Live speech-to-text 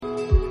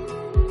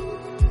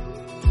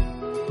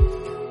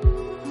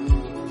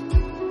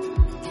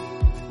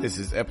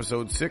This is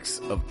episode 6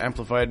 of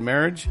Amplified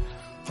Marriage.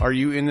 Are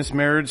you in this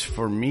marriage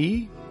for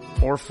me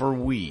or for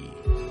we?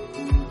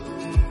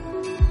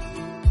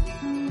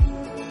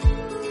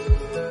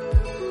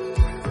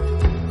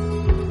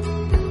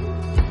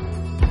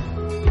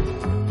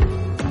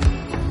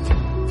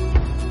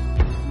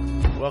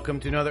 Welcome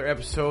to another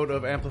episode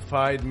of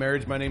Amplified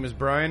Marriage. My name is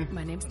Brian.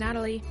 My name's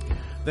Natalie.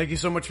 Thank you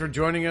so much for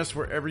joining us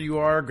wherever you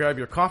are. Grab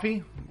your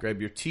coffee,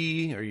 grab your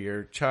tea or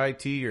your chai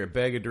tea or a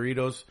bag of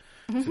Doritos.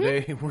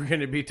 Today we're going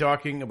to be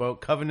talking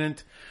about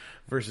covenant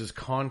versus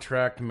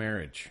contract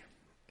marriage.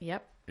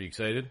 Yep. Are you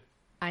excited?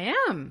 I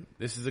am.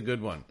 This is a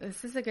good one.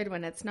 This is a good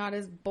one. It's not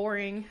as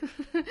boring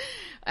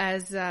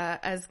as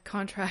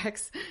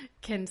contracts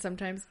can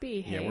sometimes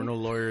be. Hey? Yeah, we're no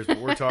lawyers, but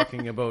we're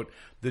talking about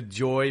the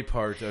joy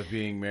part of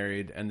being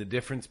married and the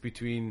difference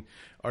between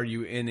are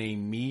you in a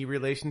me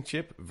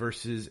relationship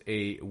versus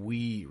a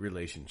we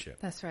relationship.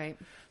 That's right.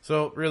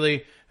 So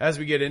really, as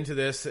we get into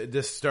this,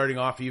 just starting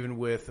off even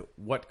with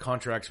what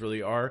contracts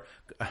really are,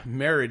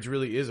 marriage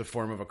really is a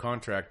form of a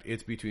contract.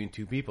 It's between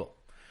two people.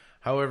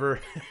 However,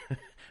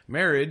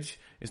 marriage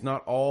is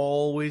not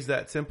always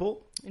that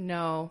simple.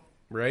 No.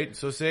 Right?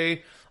 So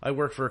say I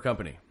work for a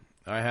company.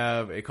 I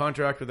have a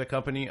contract with a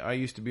company. I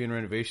used to be in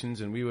renovations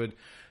and we would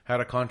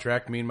had a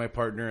contract, me and my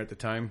partner at the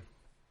time.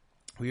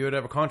 We would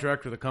have a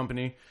contract with a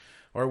company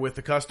or with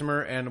the customer,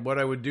 and what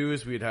I would do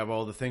is we'd have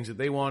all the things that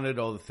they wanted,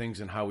 all the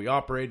things in how we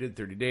operated,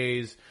 30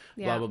 days,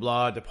 blah, blah,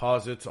 blah,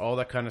 deposits, all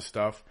that kind of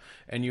stuff.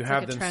 And you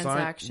have them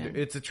sign.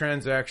 It's a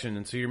transaction.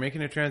 And so you're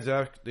making a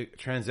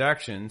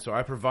transaction. So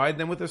I provide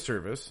them with a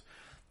service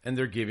and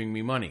they're giving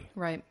me money.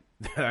 Right.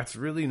 That's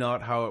really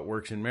not how it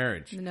works in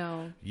marriage.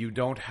 No. You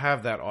don't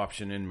have that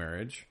option in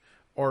marriage.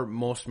 Or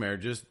most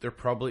marriages. There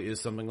probably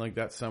is something like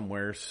that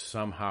somewhere,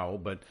 somehow.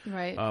 But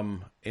right.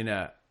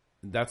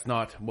 That's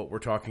not what we're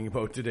talking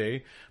about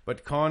today.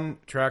 But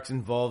contracts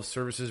involve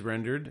services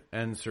rendered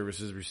and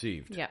services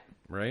received. Yeah.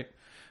 Right?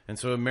 And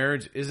so a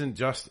marriage isn't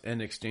just an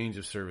exchange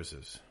of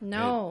services.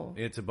 No.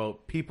 It's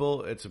about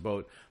people. It's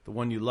about the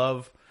one you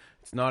love.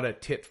 It's not a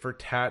tit for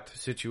tat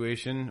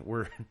situation.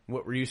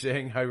 What were you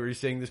saying? How were you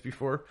saying this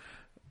before?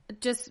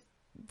 Just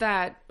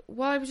that.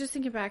 Well, I was just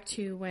thinking back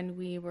to when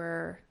we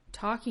were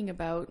talking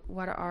about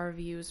what our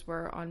views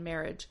were on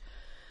marriage.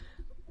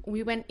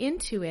 We went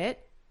into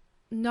it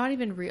not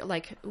even real,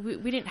 like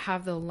we didn't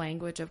have the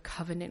language of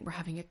covenant. We're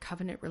having a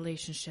covenant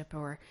relationship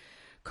or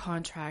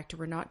contract. Or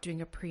we're not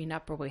doing a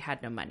prenup, or we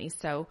had no money.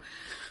 So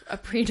a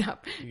prenup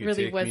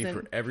really take wasn't me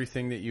for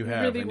everything that you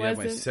have. Really and you have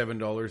my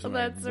 $7 in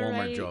my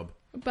Walmart job.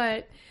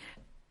 But,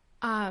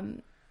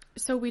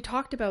 so we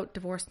talked about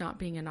divorce not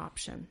being an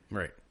option.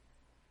 Right.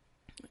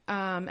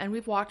 And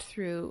we've walked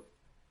through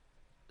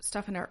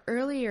stuff in our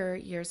earlier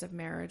years of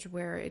marriage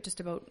where it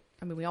just about,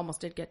 we almost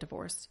did get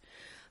divorced,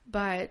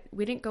 but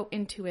we didn't go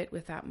into it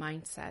with that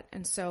mindset.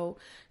 And so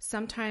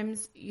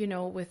sometimes,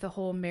 with the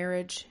whole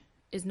marriage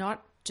is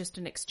not just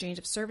an exchange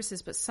of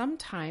services, but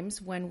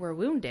sometimes when we're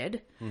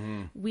wounded,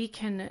 we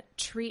can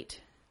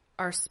treat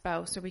our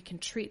spouse or we can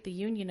treat the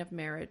union of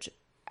marriage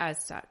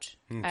as such,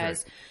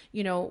 as,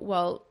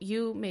 well,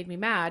 you made me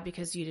mad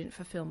because you didn't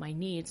fulfill my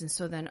needs. And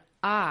so then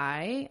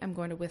I am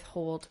going to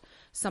withhold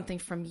something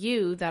from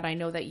you that I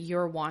know that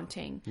you're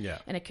wanting. Yeah.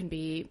 And it can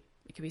be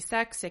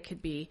sex. It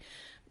could be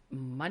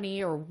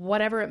money or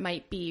whatever it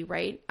might be,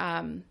 right?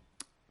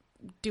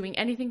 Doing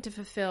anything to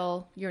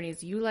fulfill your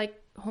needs. You like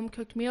home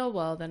cooked meal?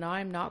 Well, then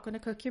I'm not going to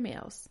cook your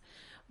meals.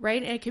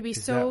 Right? And it could be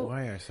Is that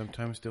why I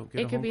sometimes don't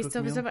get a home cooked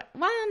meal?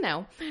 Well,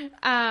 no.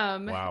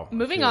 Wow.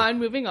 Moving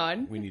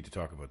on. We need to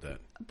talk about that.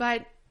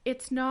 But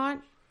it's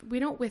not, we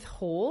don't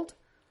withhold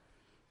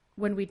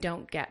when we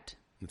don't get.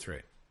 That's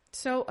right.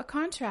 So a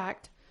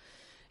contract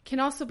can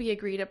also be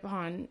agreed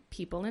upon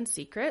people in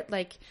secret.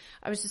 Like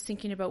I was just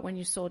thinking about when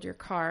you sold your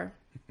car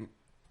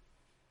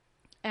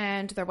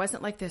and there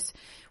wasn't like this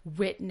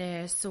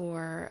witness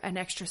or an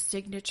extra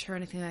signature or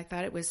anything like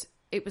that. It was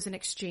an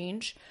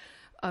exchange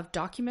of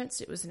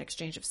documents. It was an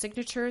exchange of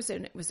signatures,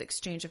 and it was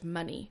exchange of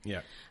money.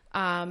 Yeah.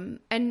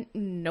 And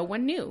no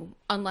one knew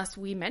unless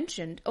we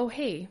mentioned, oh,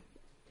 hey,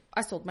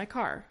 I sold my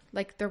car.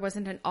 Like there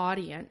wasn't an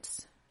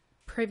audience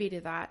privy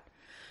to that.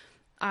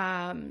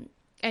 And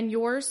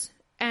yours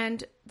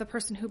and the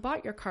person who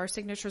bought your car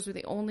signatures were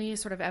the only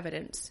sort of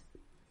evidence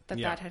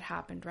that had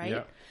happened, right?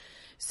 Yeah.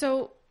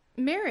 So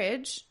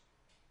marriage,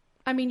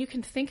 you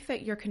can think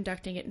that you're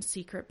conducting it in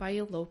secret by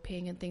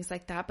eloping and things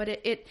like that, but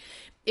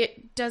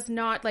it does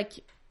not, like,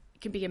 it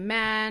can be a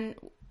man,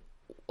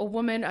 a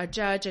woman, a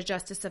judge, a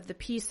justice of the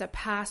peace, a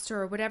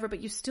pastor or whatever,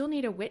 but you still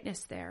need a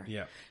witness there.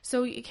 Yeah.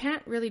 So you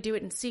can't really do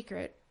it in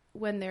secret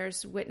when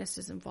there's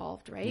witnesses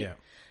involved, right? Yeah.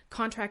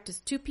 Contract is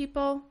two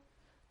people.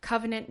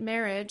 Covenant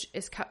marriage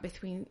is cut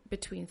between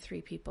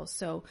three people.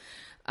 So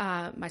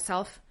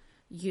myself,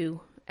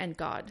 you, and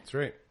God. That's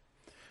right.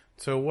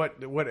 So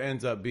what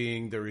ends up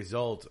being the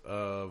result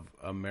of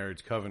a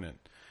marriage covenant?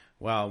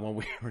 Well, when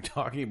we were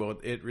talking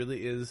about it,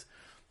 really is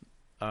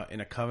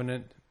in a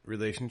covenant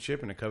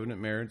relationship, in a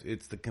covenant marriage,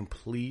 it's the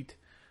complete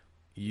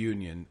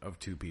union of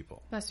two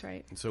people. That's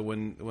right. And so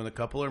when the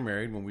couple are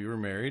married, when we were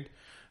married,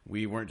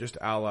 we weren't just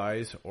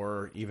allies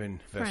or even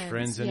best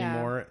friends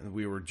anymore.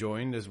 We were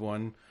joined as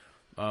one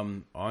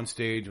on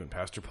stage when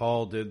Pastor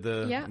Paul did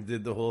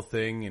the whole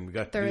thing, and we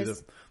got to do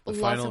the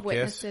final of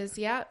witnesses, kiss.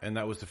 Yeah. And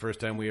that was the first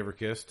time we ever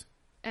kissed.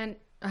 And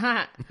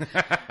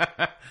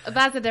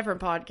that's a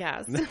different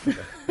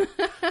podcast.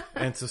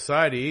 And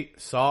society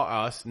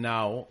saw us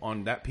now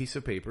on that piece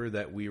of paper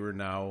that we were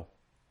now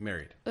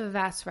married.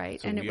 That's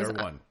right. So and we it was are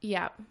one.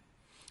 Yeah.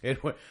 And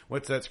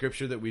what's that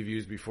scripture that we've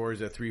used before? Is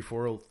that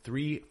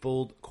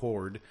threefold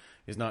cord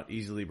is not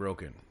easily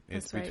broken.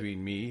 It's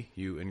between me,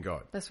 you, and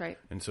God. That's right.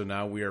 And so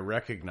now we are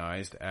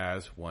recognized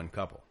as one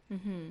couple.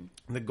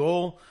 Mm-hmm. The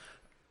goal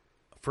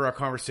for our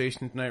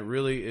conversation tonight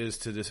really is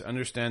to just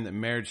understand that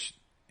marriage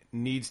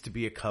needs to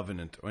be a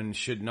covenant and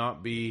should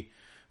not be,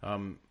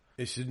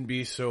 it shouldn't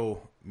be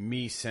so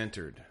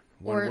me-centered.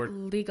 Or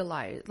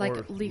legalized,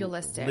 like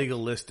legalistic.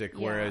 Legalistic,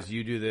 whereas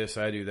you do this,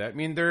 I do that. I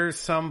mean, there's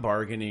some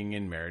bargaining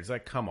in marriage.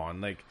 Like, come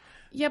on, like.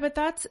 Yeah, but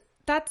that's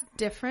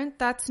different.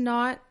 That's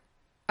not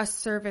a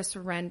service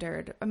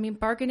rendered. I mean,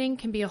 bargaining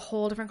can be a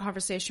whole different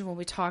conversation when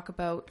we talk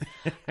about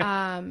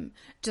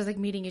just like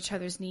meeting each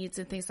other's needs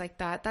and things like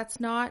that. That's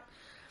not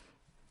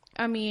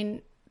a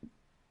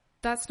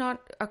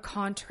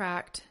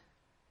contract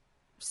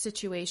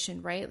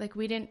situation, right? Like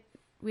we didn't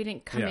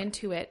come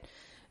into it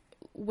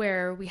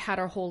where we had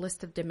our whole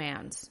list of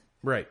demands.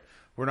 Right.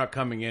 We're not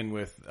coming in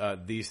with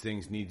these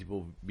things need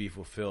to be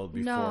fulfilled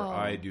before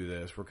I do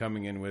this. We're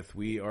coming in with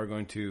we are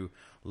going to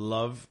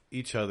love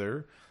each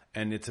other,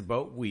 and it's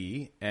about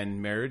we,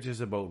 and marriage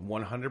is about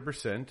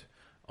 100%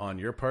 on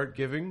your part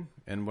giving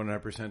and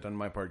 100% on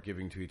my part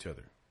giving to each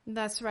other.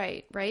 That's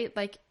right, right?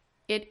 Like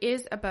it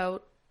is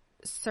about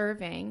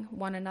serving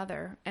one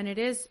another, and it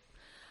is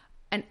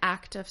an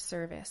act of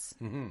service,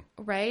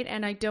 right?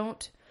 And I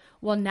don't,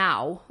 well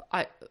now,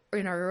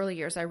 in our early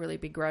years, I really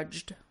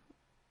begrudged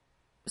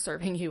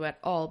serving you at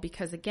all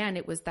because again,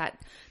 it was that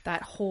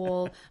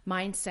whole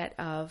mindset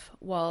of,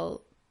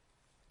 well,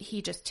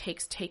 he just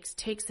takes,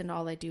 and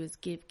all I do is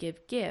give,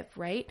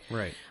 right?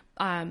 Right.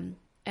 And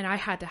I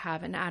had to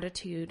have an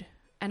attitude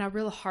and a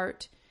real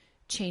heart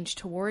change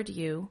toward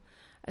you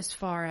as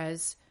far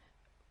as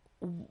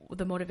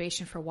the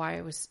motivation for why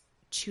I was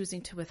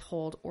choosing to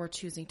withhold or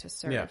choosing to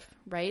serve,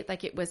 right?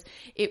 Like it was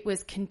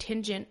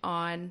contingent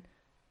on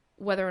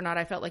whether or not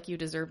I felt like you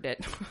deserved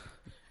it,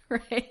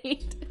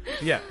 right?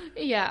 Yeah.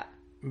 Yeah.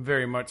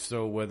 Very much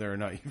so, whether or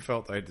not you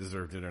felt I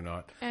deserved it or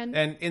not. And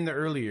in the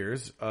early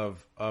years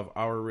of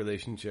our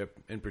relationship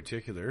in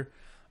particular,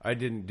 I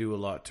didn't do a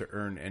lot to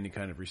earn any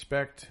kind of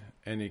respect,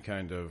 any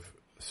kind of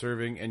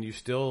serving, and you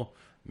still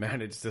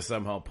managed to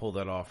somehow pull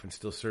that off and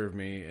still serve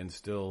me and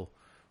still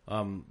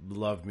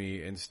love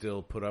me and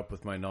still put up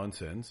with my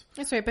nonsense.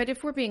 That's right. But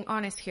if we're being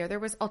honest here, there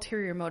was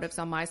ulterior motives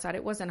on my side.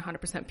 It wasn't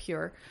 100%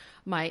 pure,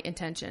 my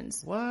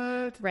intentions.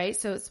 What? Right?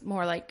 So it's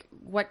more like,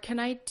 what can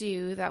I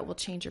do that will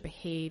change your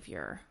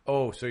behavior?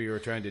 Oh, so you were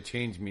trying to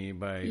change me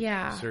by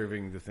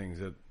serving the things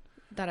that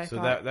I thought.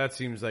 So that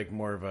seems like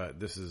more of a,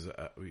 this is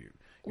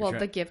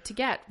the give to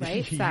get, right?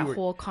 It's that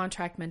whole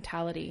contract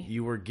mentality.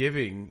 You were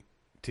giving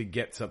to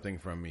get something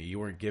from me. You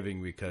weren't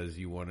giving because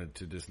you wanted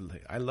to just,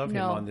 I love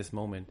him on this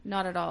moment.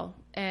 Not at all.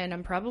 And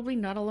I'm probably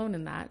not alone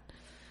in that.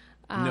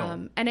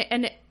 No.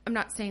 And I'm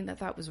not saying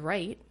that was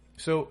right.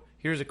 So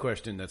here's a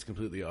question that's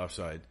completely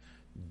offside.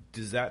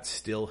 Does that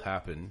still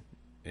happen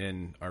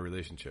in our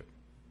relationship?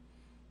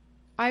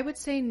 I would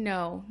say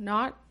no,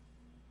 not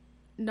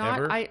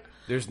ever?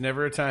 There's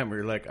never a time where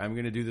you're like, I'm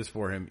going to do this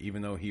for him,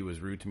 even though he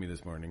was rude to me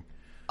this morning.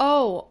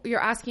 Oh,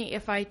 you're asking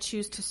if I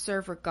choose to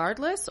serve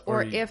regardless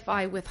or if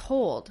I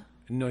withhold?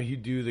 No, you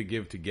do the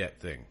give to get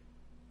thing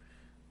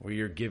where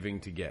you're giving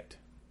to get.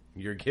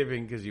 You're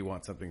giving because you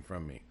want something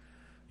from me,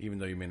 even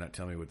though you may not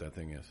tell me what that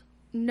thing is.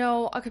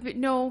 No,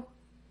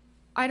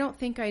 I don't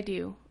think I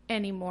do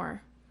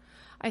anymore.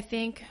 I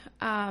think,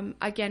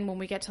 again, when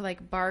we get to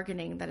like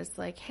bargaining, that it's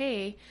like,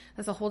 hey,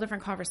 that's a whole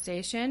different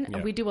conversation. Yeah.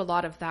 And we do a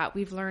lot of that.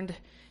 We've learned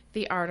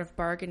the art of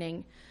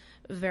bargaining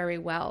very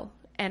well.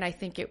 And I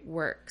think it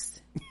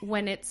works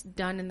when it's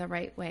done in the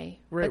right way.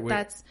 Right,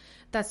 but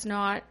that's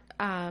not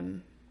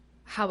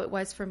how it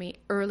was for me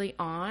early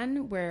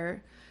on,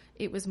 where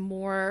it was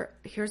more,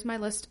 here's my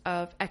list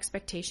of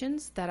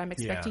expectations that I'm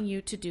expecting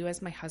you to do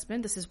as my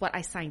husband. This is what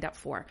I signed up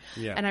for.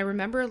 Yeah. And I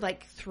remember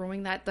like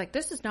throwing that, like,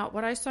 this is not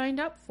what I signed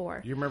up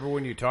for. You remember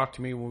when you talked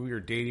to me when we were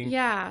dating?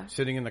 Yeah.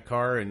 Sitting in the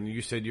car and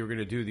you said you were going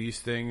to do these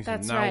things.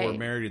 That's and now we're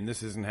married and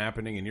this isn't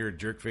happening and you're a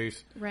jerk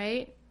face.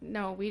 Right?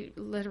 No, we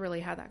literally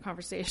had that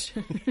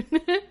conversation.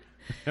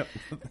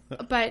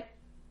 But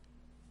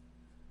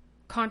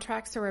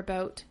contracts are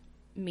about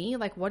me.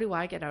 Like, what do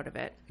I get out of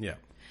it? Yeah.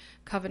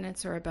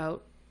 Covenants are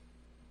about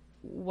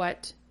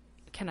what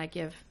can I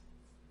give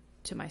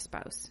to my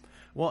spouse?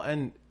 Well,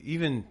 and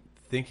even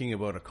thinking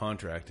about a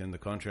contract and the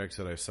contracts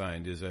that I've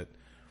signed is that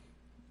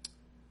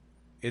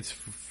it's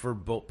for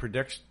both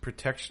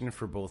protection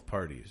for both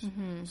parties.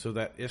 Mm-hmm. So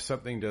that if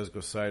something does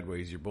go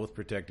sideways, you're both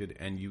protected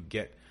and you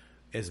get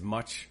as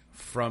much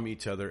from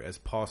each other as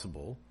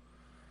possible.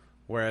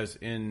 Whereas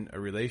in a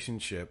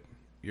relationship,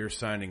 you're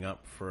signing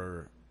up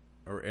for,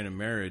 or in a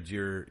marriage,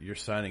 you're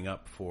signing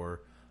up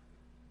for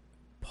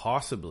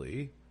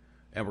possibly,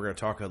 and we're going to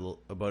talk about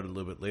it a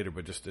little bit later,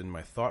 but just in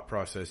my thought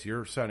process,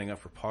 you're signing up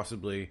for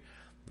possibly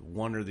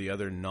one or the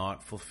other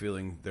not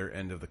fulfilling their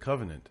end of the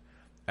covenant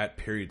at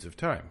periods of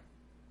time.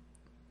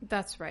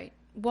 That's right.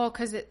 Well,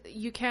 because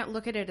you can't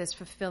look at it as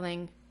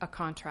fulfilling a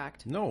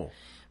contract. No.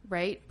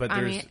 Right? But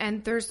I mean,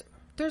 and there's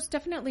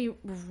definitely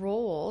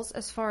roles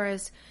as far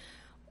as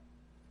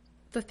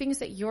the things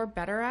that you're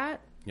better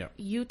at,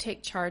 you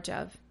take charge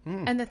of.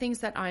 And the things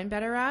that I'm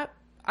better at,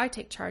 I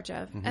take charge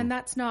of. And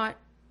that's not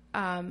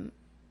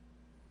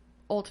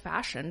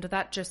old-fashioned.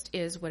 That just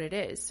is what it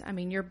is. I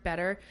mean, you're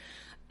better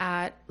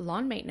at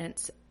lawn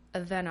maintenance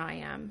than I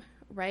am,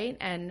 right?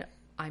 And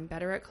I'm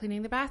better at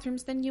cleaning the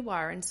bathrooms than you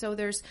are. And so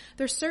there's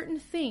certain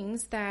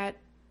things that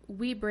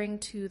we bring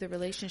to the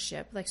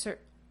relationship, like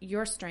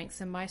your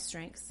strengths and my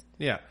strengths.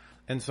 Yeah.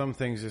 And some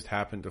things just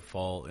happen to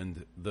fall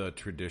in the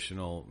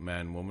traditional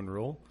man-woman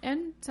role.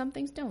 And some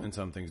things don't. And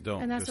some things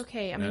don't. And that's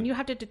okay. I mean, you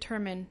have to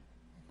determine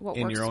what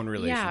in works. your own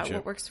relationship. Yeah,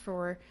 what works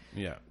for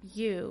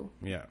you.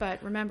 Yeah.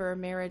 But remember,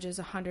 marriage is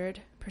 100%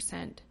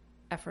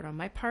 effort on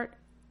my part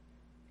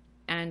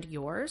and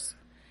yours.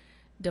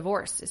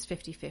 Divorce is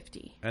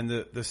 50-50. And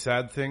the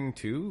sad thing,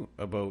 too,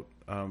 about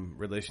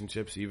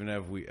relationships, even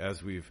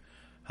as we've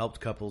helped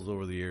couples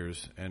over the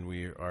years and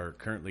we are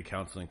currently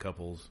counseling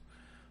couples,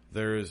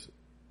 there's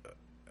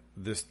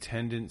this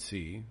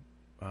tendency,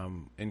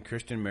 in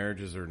Christian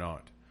marriages or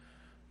not,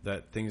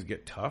 that things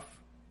get tough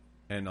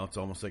and it's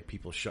almost like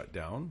people shut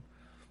down.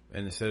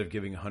 And instead of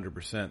giving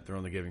 100%, they're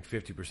only giving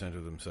 50%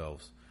 of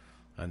themselves.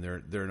 And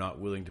they're not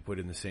willing to put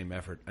in the same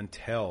effort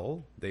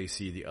until they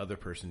see the other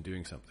person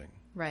doing something.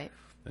 Right.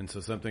 And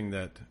so something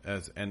that,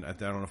 and I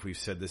don't know if we've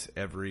said this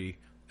every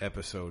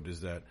episode,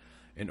 is that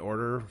in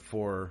order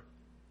for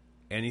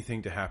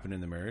anything to happen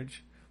in the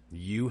marriage,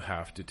 you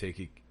have to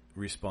take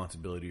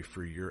responsibility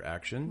for your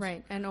actions.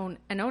 Right. And own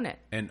it.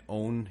 And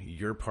own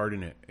your part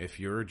in it. If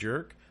you're a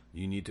jerk,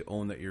 you need to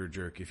own that you're a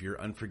jerk. If you're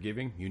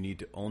unforgiving, you need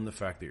to own the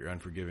fact that you're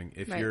unforgiving.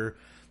 If you're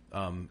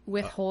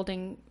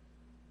withholding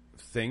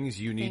things,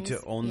 you need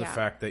to own the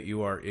fact that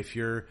you are. If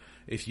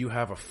you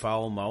have a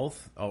foul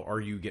mouth or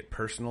you get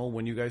personal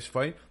when you guys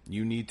fight,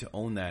 you need to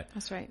own that.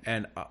 That's right.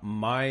 And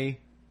my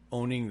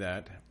owning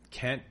that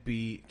can't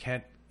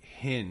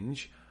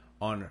hinge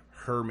on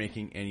her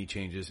making any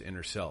changes in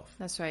herself.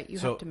 That's right. You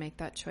have to make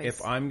that choice.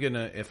 If I'm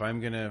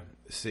gonna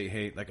say,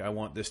 hey, like I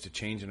want this to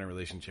change in our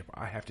relationship,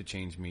 I have to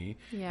change me,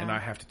 and I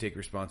have to take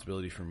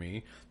responsibility for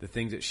me. The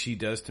things that she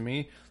does to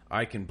me,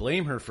 I can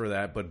blame her for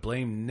that, but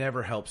blame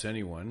never helps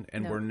anyone,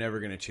 and we're never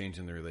going to change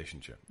in the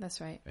relationship.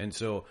 That's right. And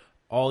so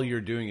all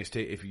you're doing is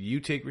if you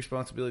take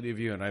responsibility of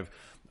you, and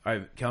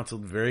I've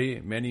counseled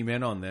very many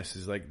men on this,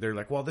 is like they're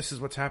like, well, this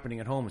is what's happening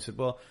at home. I said,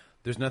 well,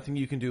 there's nothing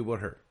you can do about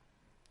her.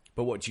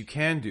 But what you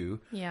can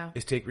do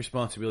is take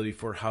responsibility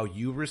for how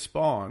you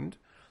respond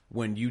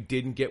when you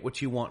didn't get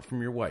what you want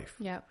from your wife.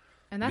 Yeah.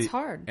 And that's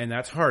hard. And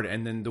that's hard.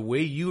 And then the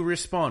way you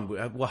respond,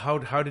 well,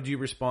 how did you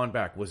respond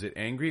back? Was it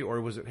angry, or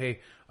was it,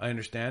 hey, I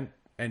understand?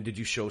 And did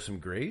you show some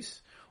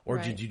grace? Or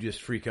did you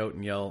just freak out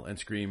and yell and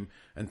scream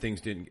and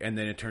things didn't, and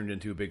then it turned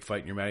into a big fight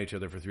and you're mad at each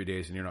other for 3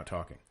 days and you're not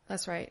talking?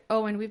 That's right.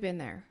 Oh, and we've been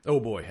there. Oh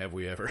boy, have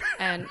we ever.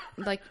 And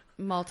like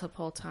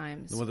multiple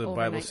times when the over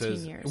Bible 19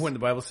 says, ye's. When the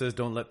Bible says,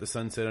 don't let the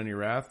sun set on your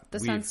wrath. The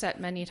sun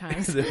set many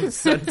times. The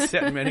sun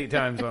set many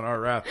times on our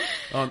wrath.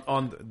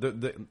 On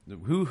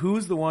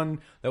who's the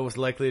one that was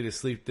likely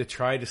to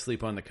try to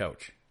sleep on the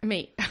couch?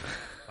 Me.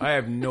 I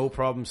have no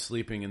problem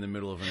sleeping in the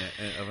middle of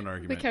an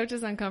argument. The couch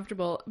is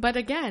uncomfortable. But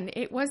again,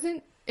 it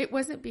wasn't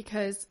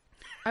because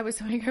I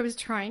was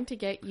trying to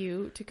get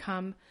you to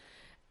come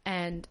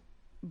and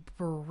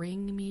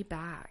bring me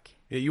back.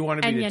 Yeah, you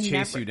wanted me to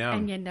chase you down.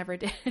 And you never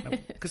did.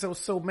 Because I was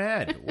so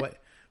mad. What?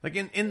 Like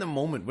in the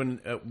moment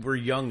when we're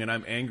young and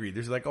I'm angry,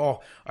 there's like,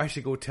 oh, I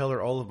should go tell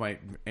her all of my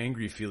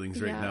angry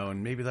feelings right now.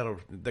 And maybe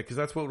because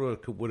that's what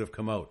would have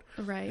come out.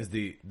 Right. Is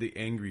the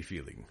angry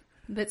feeling.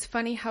 But it's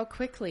funny how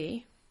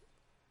quickly,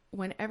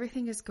 when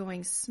everything is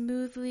going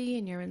smoothly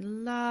and you're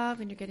in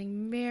love and you're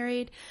getting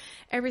married,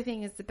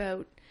 everything is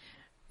about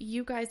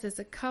you guys as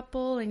a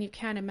couple, and you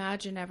can't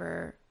imagine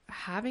ever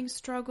having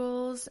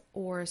struggles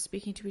or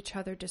speaking to each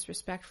other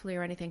disrespectfully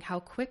or anything, how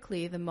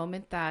quickly the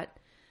moment that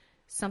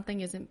something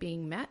isn't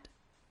being met,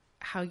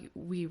 how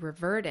we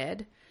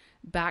reverted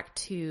back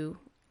to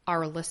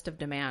our list of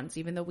demands,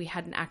 even though we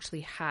hadn't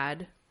actually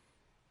had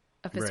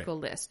a physical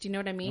list. Do you know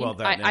what I mean? Well,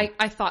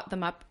 I thought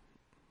them up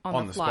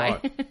on the fly.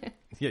 Spot.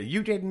 Yeah,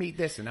 you didn't meet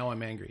this and now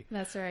I'm angry.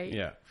 That's right.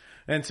 Yeah.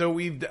 And so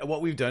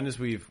what we've done is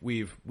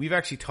we've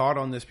actually taught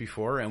on this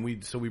before, and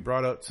we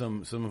brought out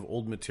some of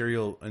old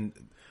material, and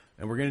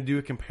we're going to do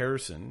a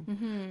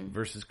comparison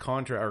versus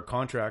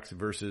contracts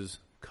versus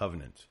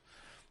covenants.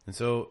 And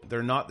so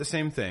they're not the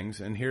same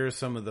things, and here are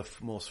some of the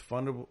most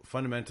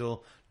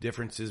fundamental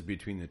differences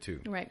between the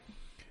two. Right.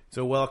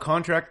 So while a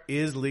contract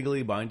is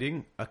legally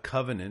binding, a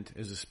covenant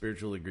is a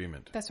spiritual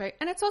agreement. That's right.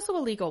 And it's also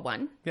a legal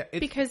one. Yeah,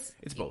 because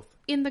it's both.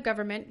 In the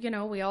government,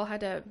 we all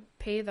had to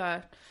pay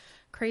the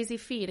crazy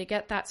fee to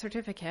get that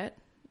certificate.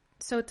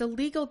 So it's a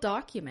legal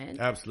document.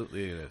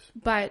 Absolutely it is.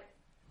 But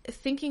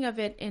thinking of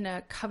it in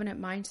a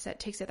covenant mindset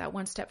takes it that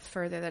one step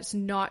further. That it's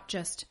not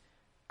just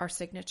our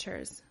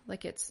signatures.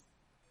 Like it's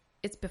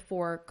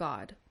before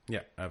God.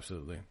 Yeah,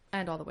 absolutely.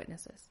 And all the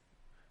witnesses.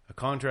 A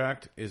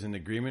contract is an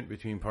agreement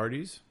between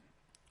parties.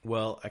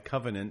 Well, a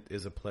covenant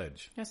is a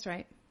pledge. That's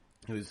right.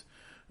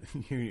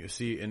 You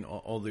see in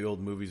all the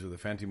old movies or the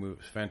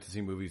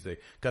fantasy movies, they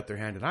cut their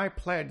hand and I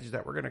pledge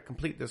that we're going to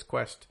complete this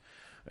quest.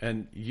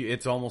 And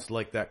it's almost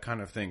like that kind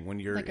of thing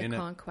when you're like in a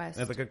conquest.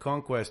 Like a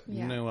conquest.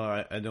 Yeah. No,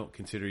 I don't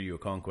consider you a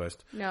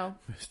conquest. No.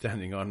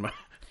 Standing on my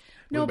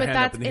no, but it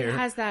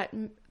has that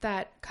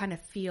kind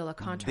of feel. A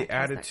contract. The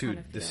has that attitude, kind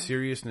of the feel.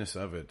 seriousness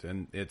of it,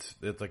 and it's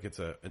like it's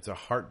a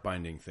heart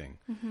binding thing.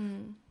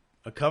 Mm-hmm.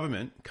 A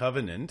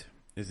covenant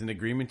is an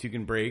agreement you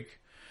can break.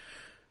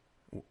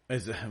 A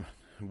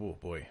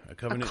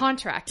covenant. A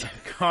contract.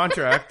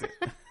 Contract.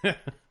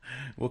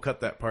 We'll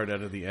cut that part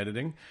out of the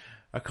editing.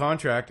 A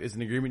contract is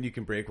an agreement you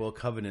can break, while a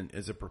covenant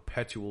is a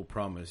perpetual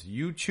promise.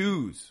 You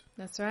choose.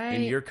 That's right.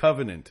 In your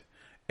covenant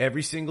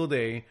every single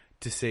day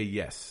to say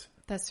yes.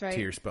 That's right. To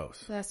your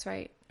spouse. That's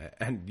right.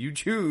 And you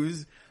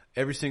choose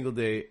every single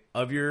day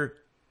of your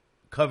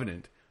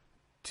covenant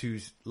to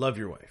love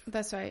your wife.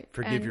 That's right.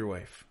 Forgive your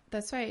wife.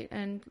 That's right.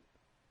 And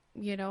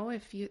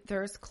if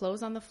there's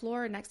clothes on the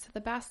floor next to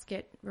the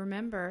basket,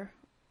 remember,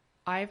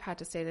 I've had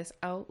to say this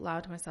out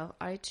loud to myself.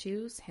 I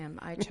choose him.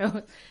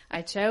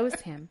 I chose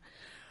him.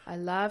 I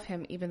love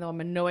him, even though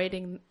I'm annoyed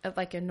in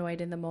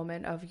the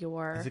moment of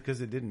your. Is it because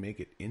it didn't make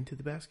it into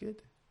the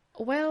basket?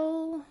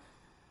 Well,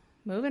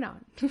 moving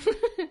on.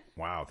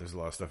 Wow, there's a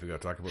lot of stuff we got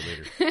to talk about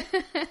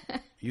later.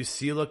 You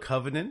seal a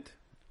covenant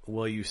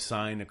while you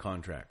sign a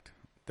contract.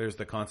 There's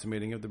the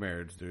consummating of the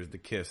marriage. There's the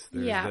kiss.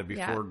 There's the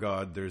before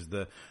God. There's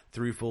the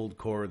threefold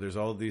cord. There's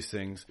all of these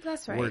things.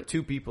 That's right. Where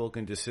two people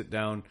can just sit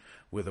down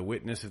with a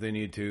witness if they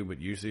need to,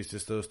 but usually it's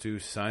just those two,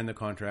 sign the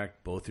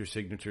contract, both your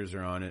signatures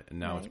are on it, and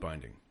now it's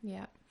binding.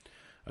 Yeah.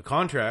 A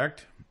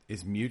contract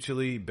is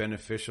mutually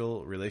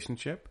beneficial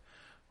relationship.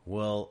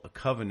 Well, a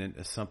covenant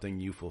is something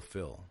you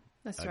fulfill.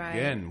 That's right.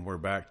 Again, we're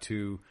back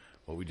to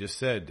what we just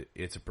said.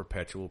 It's a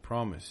perpetual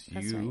promise.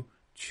 That's you right.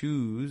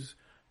 choose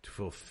to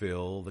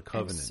fulfill the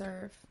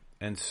covenant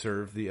and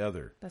serve the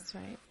other. That's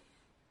right.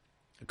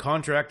 A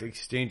contract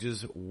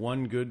exchanges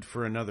one good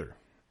for another.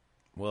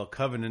 Well, a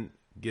covenant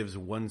gives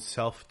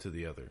oneself to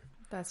the other.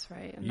 That's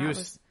right. And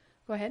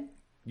go ahead.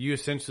 You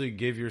essentially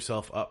give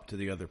yourself up to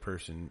the other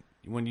person.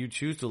 When you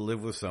choose to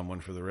live with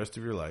someone for the rest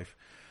of your life,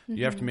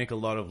 you have to make a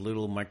lot of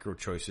little micro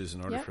choices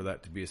in order for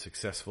that to be a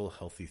successful,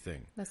 healthy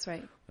thing. That's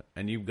right.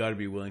 And you've got to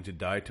be willing to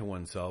die to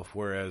oneself,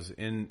 whereas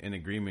in an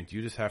agreement,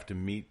 you just have to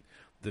meet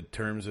the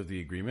terms of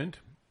the agreement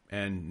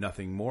and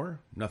nothing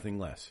more, nothing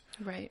less.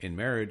 Right. In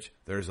marriage,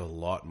 there's a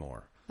lot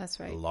more. That's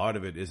right. A lot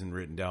of it isn't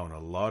written down. A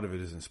lot of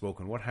it isn't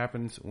spoken. What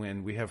happens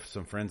when we have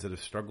some friends that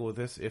have struggled with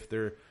this if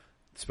their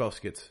spouse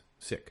gets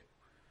sick?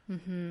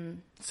 Mm-hmm.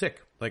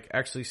 Sick, like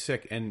actually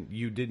sick, and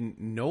you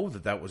didn't know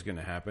that was going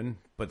to happen,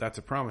 but that's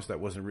a promise that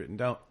wasn't written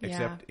down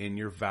except in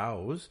your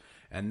vows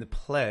and the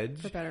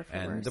pledge for better, for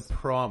and worse. the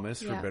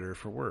promise for better,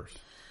 for worse.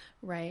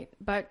 Right.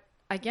 But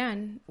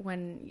again,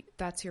 when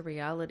that's your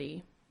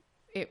reality,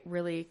 it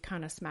really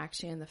kind of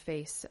smacks you in the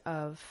face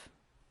of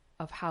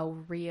how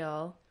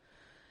real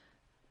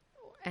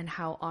and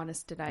how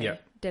honest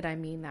did I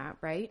mean that,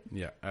 right?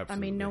 Yeah, absolutely. I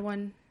mean, no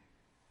one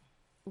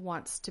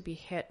wants to be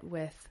hit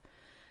with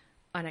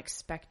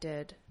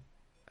unexpected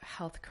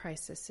health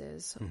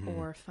crises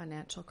or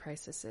financial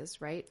crises,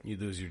 right? You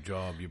lose your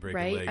job, you break a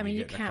right? leg, I mean,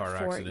 you get in a car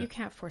accident. You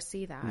can't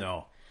foresee that.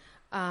 No.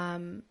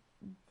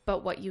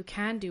 But what you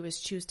can do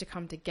is choose to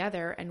come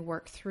together and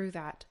work through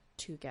that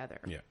together.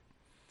 Yeah.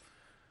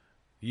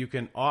 You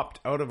can opt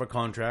out of a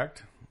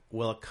contract.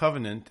 Well, a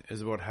covenant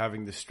is about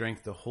having the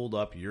strength to hold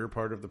up your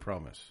part of the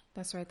promise.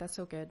 That's right. That's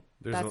so good.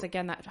 That's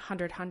again that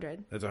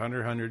 100-100. That's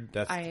 100-100.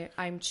 That's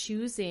I'm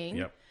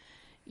choosing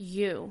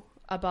you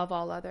above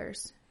all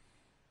others.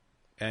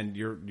 And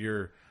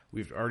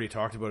we've already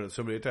talked about it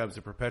so many times.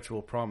 A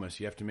perpetual promise.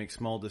 You have to make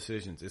small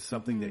decisions. It's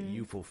something that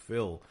you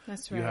fulfill.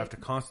 That's right. You have to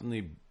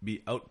constantly be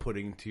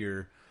outputting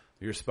to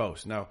your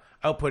spouse. Now,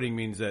 outputting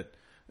means that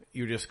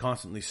you're just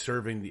constantly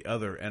serving the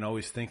other and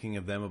always thinking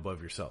of them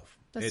above yourself.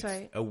 That's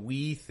right. It's a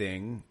we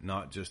thing,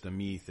 not just a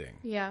me thing.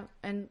 Yeah,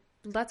 and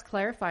let's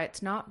clarify,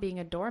 it's not being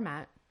a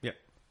doormat. Yep.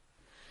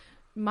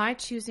 My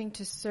choosing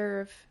to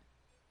serve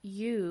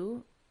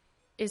you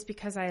is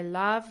because I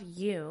love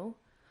you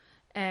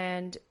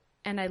and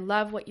I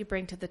love what you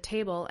bring to the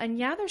table. And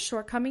yeah, there's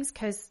shortcomings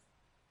because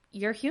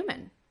you're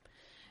human.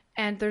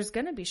 And there's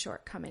going to be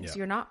shortcomings. Yeah.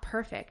 You're not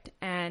perfect.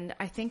 And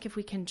I think if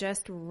we can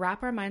just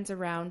wrap our minds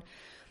around,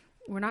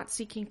 we're not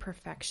seeking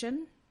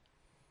perfection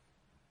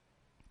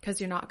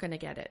because you're not going to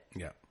get it.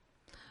 Yeah.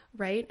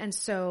 Right? And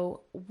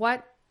so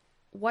what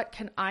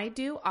can I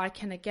do? I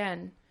can,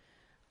 again,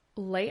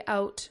 lay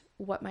out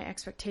what my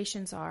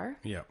expectations are.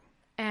 Yeah.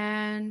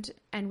 And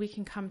we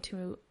can come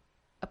to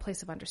a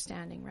place of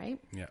understanding, right?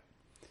 Yeah.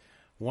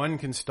 One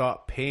can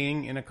stop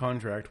paying in a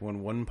contract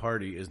when one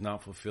party is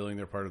not fulfilling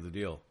their part of the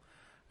deal.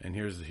 And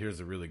here's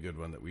a really good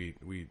one that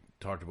we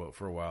talked about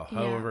for a while. Yeah.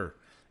 However,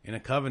 in a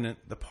covenant,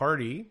 the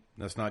party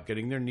that's not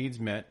getting their needs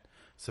met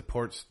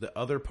supports the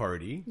other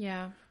party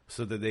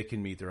so that they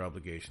can meet their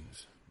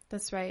obligations.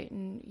 That's right.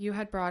 And you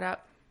had brought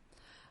up,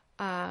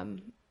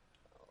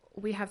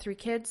 we have 3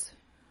 kids.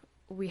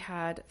 We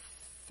had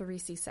 3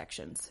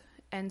 C-sections.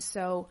 And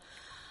so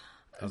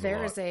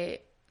there is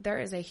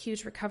a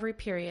huge recovery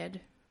period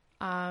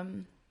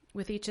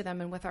with each of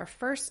them. And with our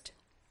first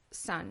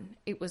son,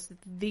 it was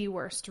the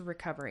worst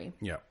recovery.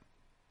 Yeah.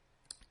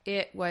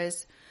 It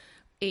was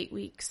 8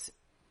 weeks,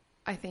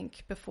 I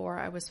think, before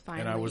I was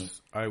finally...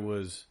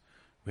 And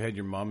we had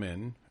your mom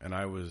in, and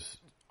I was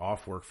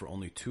off work for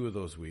only 2 of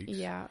those weeks.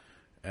 Yeah.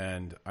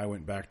 And I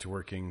went back to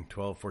working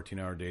 12,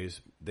 14-hour days.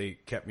 They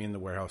kept me in the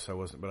warehouse.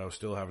 But I was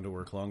still having to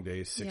work long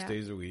days, 6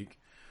 days a week.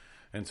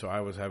 And so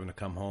I was having to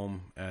come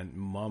home, and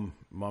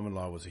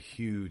mom-in-law was a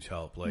huge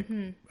help. Like,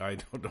 I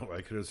don't know,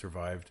 I could have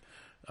survived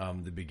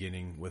the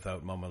beginning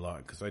without mom-in-law,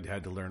 because I'd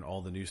had to learn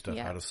all the new stuff,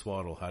 how to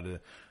swaddle, how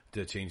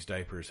to change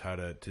diapers, how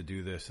to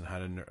do this, and how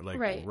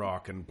to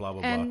rock and blah,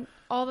 blah, and blah.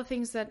 all the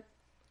things that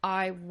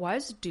I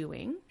was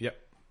doing. Yep.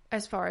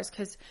 As far as,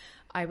 because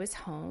I was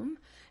home.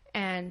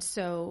 And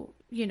so,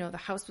 the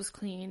house was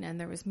clean and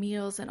there was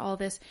meals and all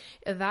this.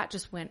 That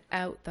just went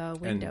out the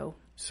window. And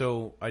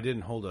so I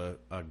didn't hold a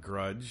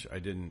grudge. I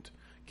didn't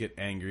get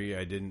angry.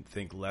 I didn't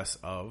think less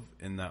of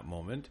in that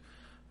moment.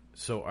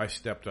 So I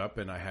stepped up,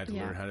 and I had to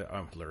learn how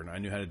to I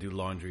knew how to do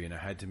laundry, and I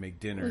had to make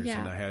dinners,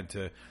 and I had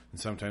to, and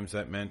sometimes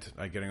that meant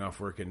getting off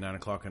work at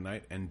 9:00 at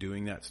night and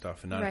doing that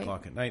stuff at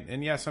 9:00 at night.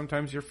 And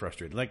sometimes you're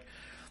frustrated. Like,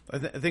 I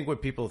think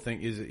what people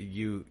think is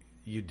you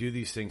do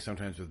these things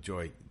sometimes with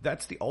joy.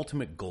 That's the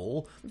ultimate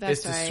goal.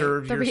 Is to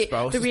serve your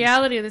spouse. The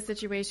reality of the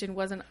situation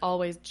wasn't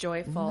always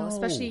joyful,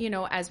 especially,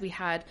 as we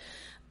had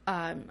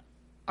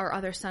our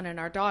other son and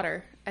our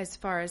daughter, as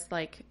far as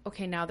like,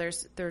 okay, now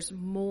there's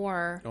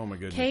more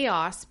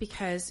chaos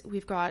because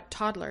we've got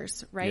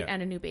toddlers, right? Yeah.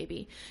 And a new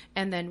baby.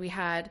 And then we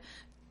had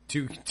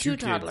two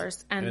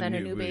toddlers and then a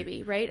new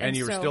baby, right? And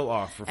you were still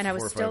off for 4 or 5 weeks. And I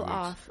was still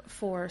off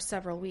for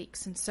several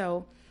weeks. And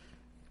so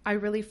I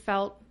really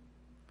felt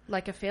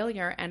like a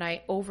failure, and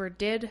I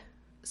overdid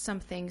some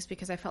things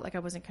because I felt like I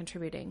wasn't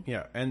contributing.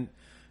 Yeah. And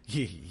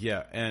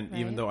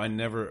even though I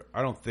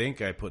don't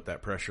think I put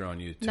that pressure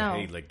on you to,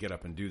 hey, like, get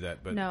up and do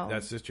that, but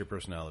that's just your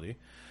personality.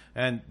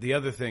 And the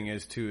other thing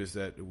is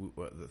that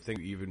the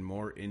thing even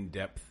more in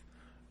depth,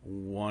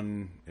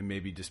 and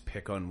maybe just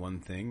pick on one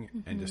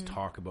thing and just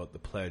talk about the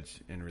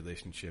pledge in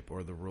relationship,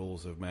 or the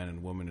roles of man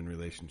and woman in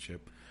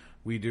relationship.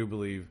 We do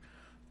believe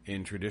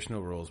in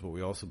traditional roles, but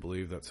we also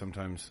believe that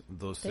sometimes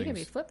those things can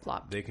be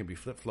flip-flopped. They can be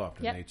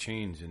flip-flopped, and they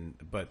change.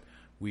 But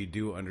we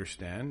do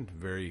understand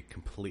very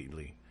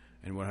completely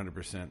and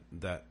 100%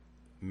 that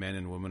men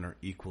and women are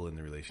equal in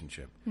the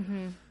relationship.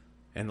 Mm-hmm.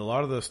 And a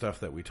lot of the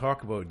stuff that we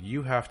talk about,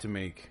 you have to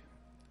make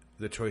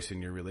the choice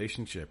in your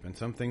relationship. And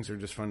some things are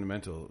just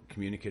fundamental: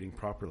 communicating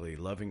properly,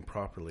 loving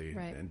properly,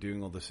 and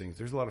doing all those things.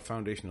 There's a lot of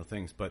foundational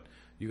things, but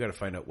you got to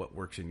find out what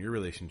works in your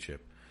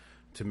relationship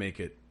to make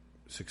it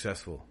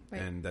successful,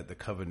 and that the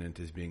covenant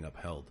is being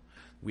upheld.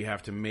 We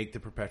have to make the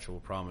perpetual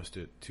promise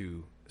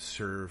to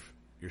serve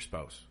your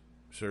spouse,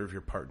 serve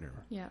your partner.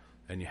 Yeah.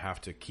 And you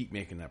have to keep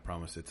making that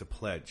promise. It's a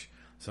pledge,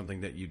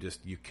 something that you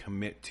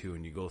commit to,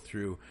 and you go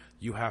through.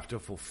 You have to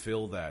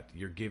fulfill that.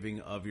 You're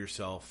giving of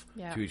yourself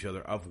to each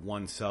other, of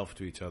oneself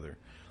to each other.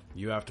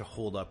 You have to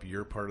hold up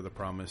your part of the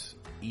promise,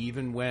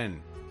 even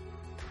when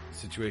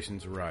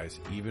situations arise,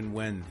 even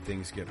when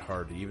things get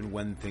hard, even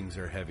when things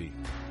are heavy.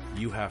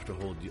 You have to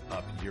hold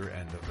up your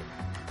end of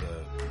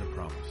the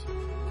promise.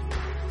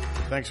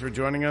 Thanks for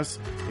joining us.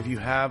 If you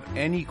have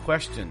any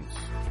questions,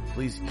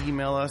 please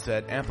email us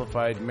at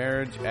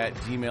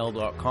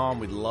amplifiedmarriage@gmail.com.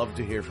 We'd love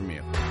to hear from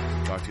you.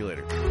 Talk to you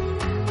later.